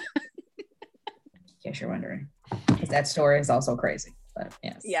 In case you're wondering, because that story is also crazy. But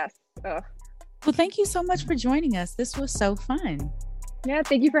yes. Well, thank you so much for joining us. This was so fun. Yeah,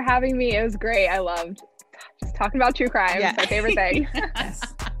 thank you for having me. It was great. I loved just talking about true crime. It's my favorite thing.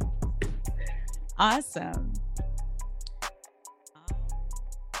 Awesome.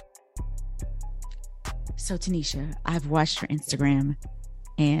 So Tanisha, I've watched your Instagram,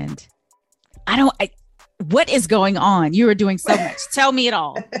 and what is going on? You are doing so much. Tell me it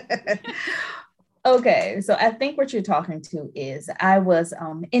all. Okay, so I think what you're talking to is I was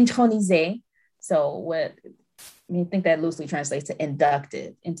intronisée. So I think that loosely translates to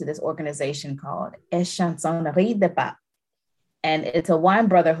inducted into this organization called Sondereker de Pape. And it's a wine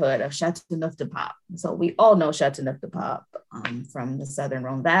brotherhood of Châteauneuf-du-Pape. So we all know Châteauneuf-du-Pape from the Southern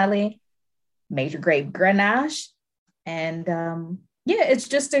Rhone Valley, major grape Grenache. And it's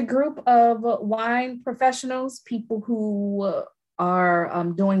just a group of wine professionals, people who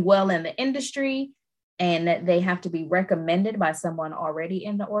are doing well in the industry, and they have to be recommended by someone already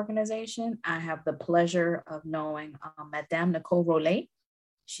in the organization. I have the pleasure of knowing Madame Nicole Rollet.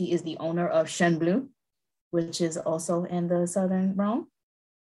 She is the owner of Chêne Bleu, which is also in the Southern Rhone.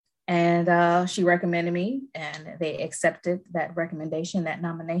 And she recommended me, and they accepted that recommendation, that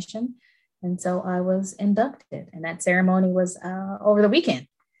nomination. And so I was inducted, and that ceremony was over the weekend.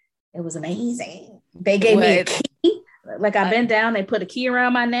 It was amazing. They gave me a key. Like I bent down, they put a key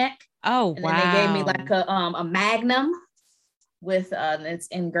around my neck. Oh, and then they gave me like a magnum with it's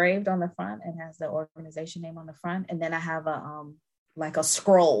engraved on the front and has the organization name on the front. And then I have a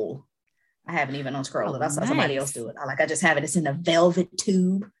scroll. I haven't even unscrolled it. I saw somebody else do it. I just have it. It's in a velvet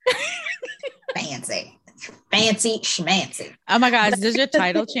tube. Fancy schmancy. Oh my gosh, does your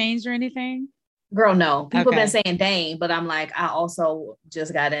title change or anything? Girl, no. People been saying Dame, but I'm like, I also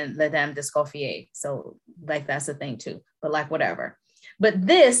just got in the damn Discofier. So like that's the thing too. But like whatever. But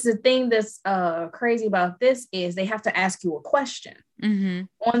the thing that's crazy about this is they have to ask you a question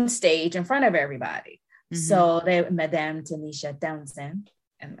on stage in front of everybody. So Madame Tanisha Townsend,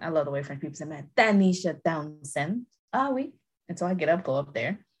 and I love the way French people say Madame Tanisha Townsend. Oui. And so I get up, go up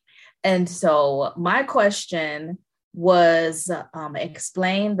there. And so my question was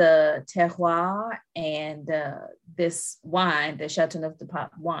explain the terroir and this wine, the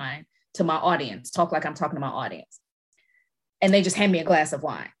Châteauneuf-du-Pape wine, to my audience. Talk like I'm talking to my audience. And they just hand me a glass of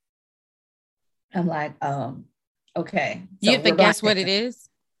wine. I'm like, okay. You have to guess what it is?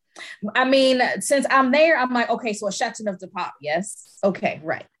 I mean, since I'm there, I'm like, okay, so a Chateauneuf de Pape, yes. Okay,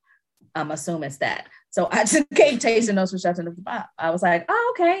 right. I'm assuming it's that. So I just gave tasting notes for Chateauneuf de Pape. I was like,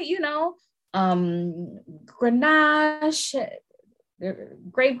 oh, okay, Grenache,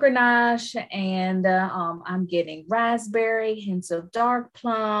 grape Grenache, and I'm getting raspberry, hints of dark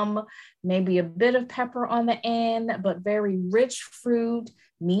plum, maybe a bit of pepper on the end, but very rich fruit,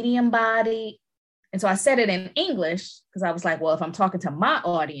 medium body. And so I said it in English because I was like, well, if I'm talking to my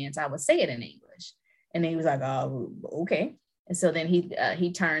audience, I would say it in English. And then he was like, oh, okay. And so then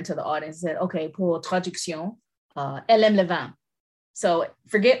he turned to the audience and said, okay, pour traduction, elle aime le vin. So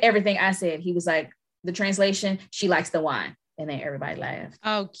forget everything I said. He was like, the translation, she likes the wine. And then everybody laughed.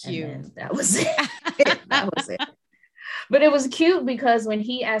 Oh, cute. And that was it. That was it. But it was cute because when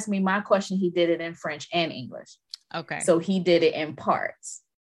he asked me my question, he did it in French and English. Okay. So he did it in parts.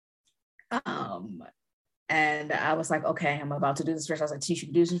 And I was like, okay, I'm about to do this French. I was like, you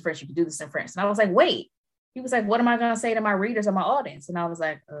can do this in French. You can do this in French. And I was like, wait. He was like, what am I going to say to my readers or my audience? And I was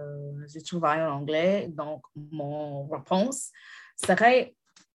like, je travaille en anglais. Donc, mon réponse serait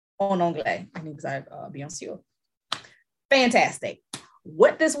en anglais. And he was like, bien sûr. Fantastic.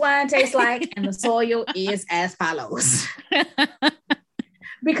 What this wine tastes like and the soil is as follows.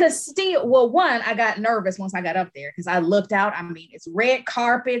 Because still, well, one, I got nervous once I got up there because I looked out. I mean, it's red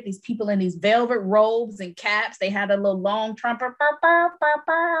carpet, these people in these velvet robes and caps. They had a little long trumpet.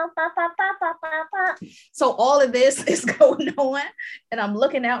 So all of this is going on. And I'm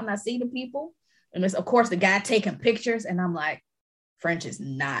looking out and I see the people. And it's, of course, the guy taking pictures. And I'm like, French is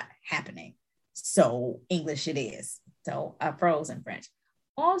not happening. So English it is. So I froze in French.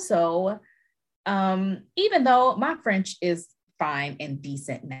 Also, even though my French is fine and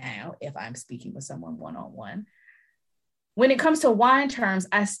decent now, if I'm speaking with someone one-on-one, when it comes to wine terms,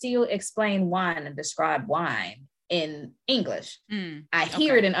 I still explain wine and describe wine in English. I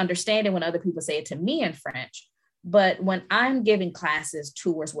hear it and understand it when other people say it to me in French. But when I'm giving classes,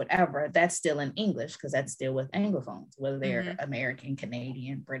 tours, whatever, that's still in English because that's still with Anglophones, whether they're American,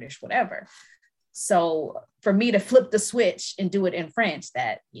 Canadian, British, whatever. So for me to flip the switch and do it in French,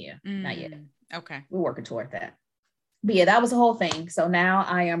 not yet. Okay. We're working toward that. But yeah, that was the whole thing. So now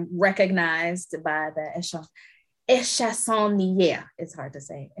I am recognized by the échansonnière. It's hard to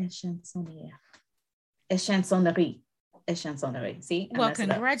say. Échansonnière. Échansonnerie. See? Well,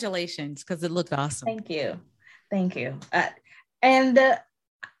 congratulations, because it looked awesome. Thank you. And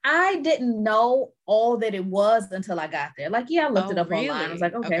I didn't know all that it was until I got there. Like, I looked it up online. I was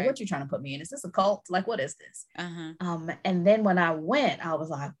like, okay, what you trying to put me in? Is this a cult? Like, what is this? And then when I went, I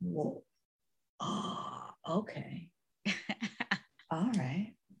was like, whoa. Oh, okay. All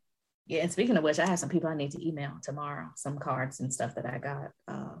right. Yeah, and speaking of which, I have some people I need to email tomorrow, some cards and stuff that I got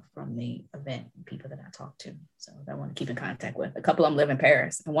from the event, people that I talked to. So that I want to keep in contact with. A couple of them live in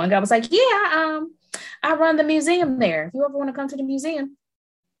Paris. And one guy was like, I run the museum there. If you ever want to come to the museum,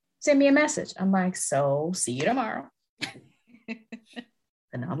 send me a message. I'm like, so see you tomorrow.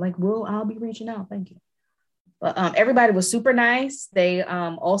 And I'm like, well, I'll be reaching out. Thank you. But everybody was super nice. They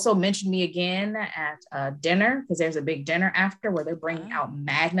also mentioned me again at dinner because there's a big dinner after where they're bringing out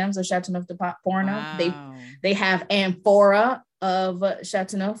magnums of Chateauneuf de Porno. Wow. They have amphora of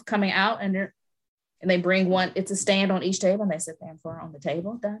Chateauneuf coming out and they bring one. It's a stand on each table and they set the amphora on the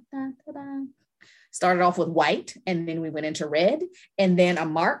table. Da, da, da, da. Started off with white and then we went into red and then a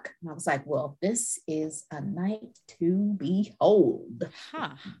mark. And I was like, well, this is a night to behold.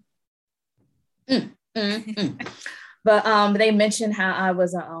 But they mentioned how I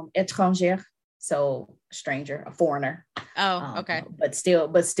was étrangère, so stranger, a foreigner. Oh, okay. But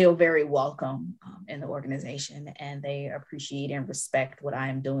still very welcome in the organization, and they appreciate and respect what I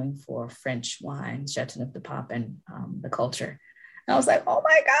am doing for French wine, Chateauneuf de Pape, and the culture. And I was like, oh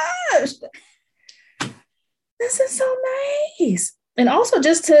my gosh, this is so nice. And also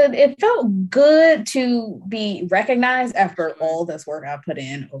it felt good to be recognized after all this work I put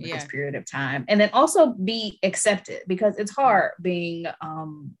in over this period of time. And then also be accepted because it's hard being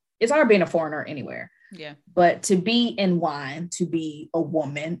a foreigner anywhere. Yeah. But to be in wine, to be a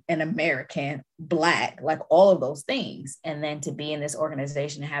woman, an American, Black, like all of those things. And then to be in this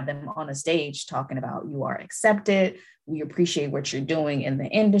organization and have them on a stage talking about you are accepted. We appreciate what you're doing in the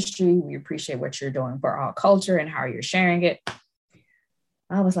industry. We appreciate what you're doing for our culture and how you're sharing it.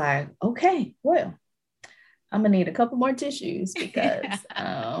 I was like, okay, well, I'm gonna need a couple more tissues because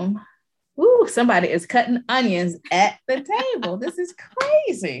somebody is cutting onions at the table. This is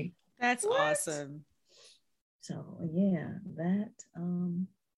crazy. That's awesome. So yeah, that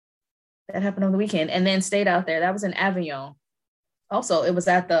happened on the weekend and then stayed out there. That was in Avignon. Also, it was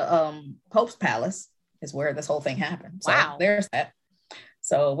at the Pope's Palace is where this whole thing happened. So there's that.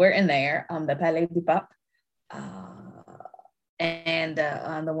 So we're in there, the Palais du Pape. And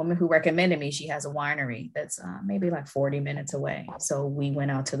the woman who recommended me, she has a winery that's maybe like 40 minutes away. So we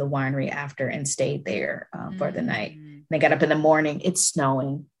went out to the winery after and stayed there for the night. They got up in the morning. It's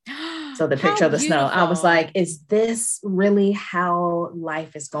snowing. So the picture of the snow, I was like, is this really how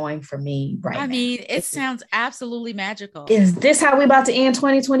life is going for me right now? I mean, it sounds absolutely magical. Is this how we about to end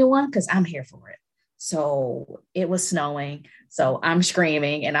 2021? Because I'm here for it. So it was snowing. So I'm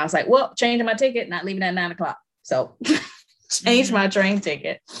screaming. And I was like, well, changing my ticket, not leaving at 9:00. So changed my train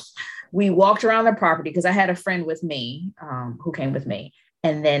ticket. We walked around the property because I had a friend with me who came with me.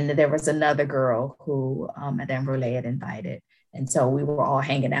 And then there was another girl who Madame Brûlé had invited. And so we were all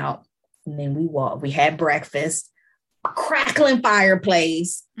hanging out. And then we had breakfast, a crackling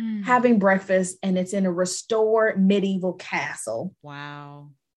fireplace, having breakfast. And it's in a restored medieval castle. Wow.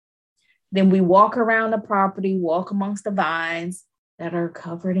 Then we walk around the property, walk amongst the vines that are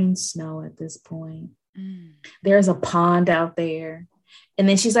covered in snow at this point. There's a pond out there. And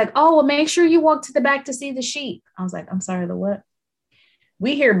then she's like, oh, well, make sure you walk to the back to see the sheep. I was like, I'm sorry, the what?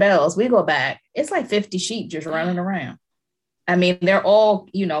 We hear bells. We go back. It's like 50 sheep just running around. I mean, they're all,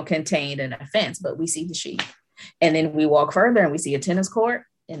 contained in a fence, but we see the sheep. And then we walk further and we see a tennis court.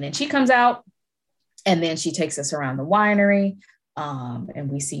 And then she comes out and then she takes us around the winery.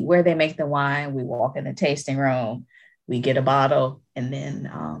 And we see where they make the wine. We walk in the tasting room. We get a bottle, and then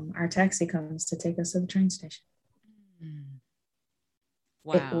our taxi comes to take us to the train station.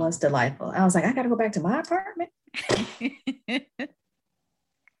 Wow. It was delightful. I was like, I got to go back to my apartment.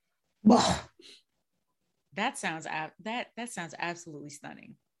 That sounds absolutely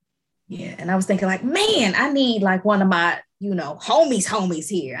stunning. Yeah, and I was thinking like, man, I need like one of my, homies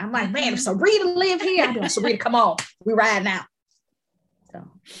here. I'm like, man, if Sarita live here, I'd be like, Sarita, come on, we ride now. So,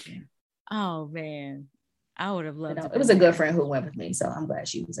 yeah. Oh man. I would have loved it. It was a good friend who went with me. So I'm glad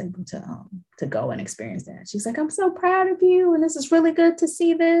she was able to go and experience that. She's like, I'm so proud of you. And this is really good to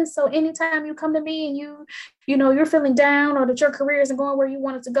see this. So anytime you come to me and you're feeling down or that your career isn't going where you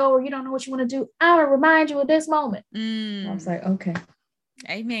want it to go, or you don't know what you want to do, I will remind you of this moment. I was like, okay.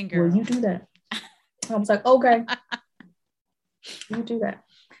 Amen, girl. Well, you do that. I was like, okay. You do that.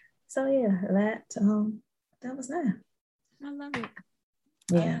 So yeah, that was that. I love it.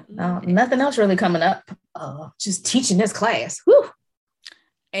 Yeah, nothing else really coming up. Just teaching this class. Whew.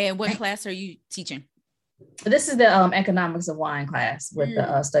 And what class are you teaching? This is the economics of wine class with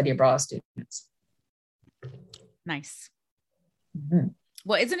the study abroad students. Nice. Mm-hmm.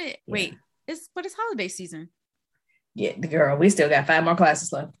 Well, isn't it? Yeah. Wait, it's holiday season. Yeah, girl, we still got 5 more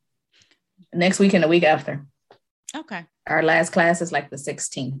classes left. Next week and the week after. Okay. Our last class is like the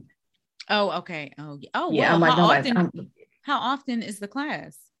 16th. Oh, okay. Oh, yeah. Well, how often is the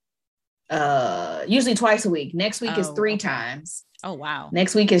class? Usually twice a week. Next week is 3 times. Oh, wow.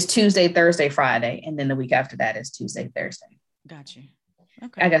 Next week is Tuesday, Thursday, Friday. And then the week after that is Tuesday, Thursday. Got you.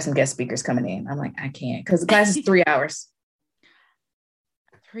 Okay. I got some guest speakers coming in. I'm like, I can't because the class is 3 hours.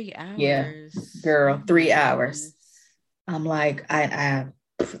 3 hours. Yeah, girl, 3 hours. I'm like, I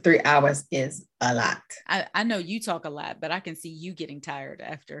 3 hours is a lot. I know you talk a lot, but I can see you getting tired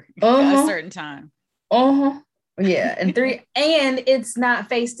after a certain time. Yeah, and it's not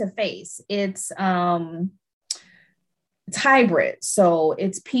face to face. It's hybrid. So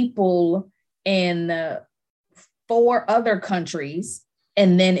it's people in 4 other countries,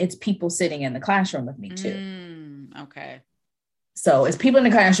 and then it's people sitting in the classroom with me too. Okay. So it's people in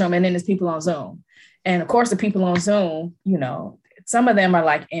the classroom, and then it's people on Zoom. And of course, the people on Zoom, some of them are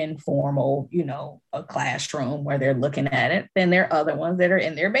like informal, a classroom where they're looking at it. Then there are other ones that are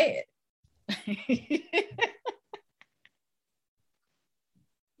in their bed.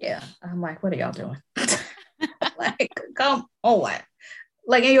 Yeah, I'm like, what are y'all doing? Like, come on.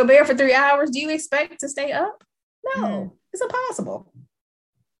 Like in your bed for 3 hours, do you expect to stay up? No, it's impossible.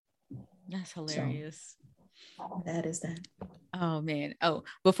 That's hilarious. So, that is that. Oh man. Oh,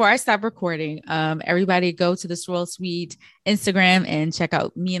 before I stop recording, everybody go to the Swirl Suite Instagram and check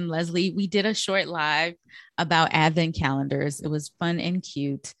out me and Leslie. We did a short live about Advent calendars. It was fun and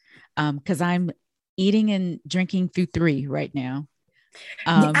cute. Because I'm eating and drinking through 3 right now.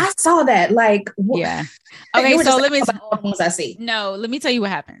 I saw that. Like, yeah. Okay, so let me all the ones I see. No, let me tell you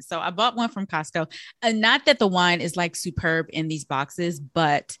what happened. So I bought one from Costco, and not that the wine is like superb in these boxes,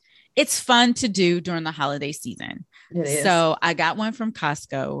 but it's fun to do during the holiday season. It is. So I got one from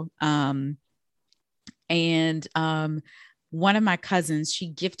Costco, and one of my cousins, she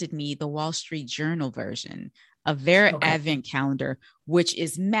gifted me the Wall Street Journal version of their Advent calendar, which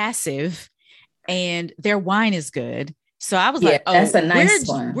is massive, and their wine is good. So I was like, oh, that's a nice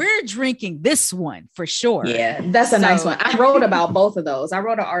one. We're drinking this one for sure. Yeah, that's a nice one. I wrote about both of those. I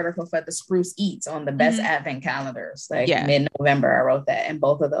wrote an article for the Spruce Eats on the best advent calendars. Like mid-November, I wrote that. And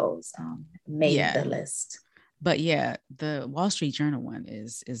both of those made the list. But yeah, the Wall Street Journal one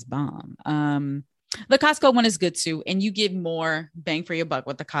is bomb. The Costco one is good too. And you get more bang for your buck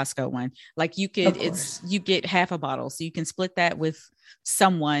with the Costco one. Like you get half a bottle. So you can split that with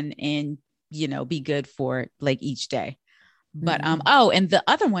someone and, be good for like each day. But, and the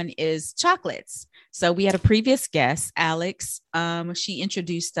other one is chocolates. So we had a previous guest, Alex. She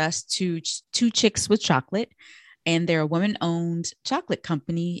introduced us to Two Chicks with Chocolate, and they're a woman-owned chocolate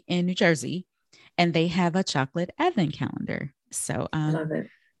company in New Jersey, and they have a chocolate advent calendar. So, love it.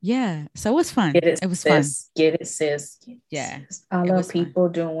 Yeah. So it was fun. It was fun. Get it, sis. Yeah. I love people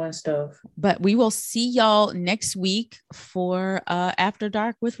doing stuff. But we will see y'all next week for After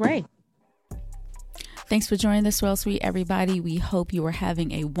Dark with Ray. Thanks for joining the Swirl Suite, everybody. We hope you are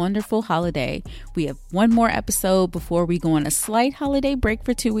having a wonderful holiday. We have one more episode before we go on a slight holiday break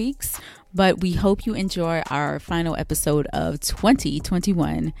for 2 weeks, but we hope you enjoy our final episode of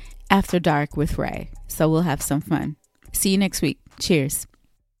 2021 After Dark with Ray. So we'll have some fun. See you next week. Cheers.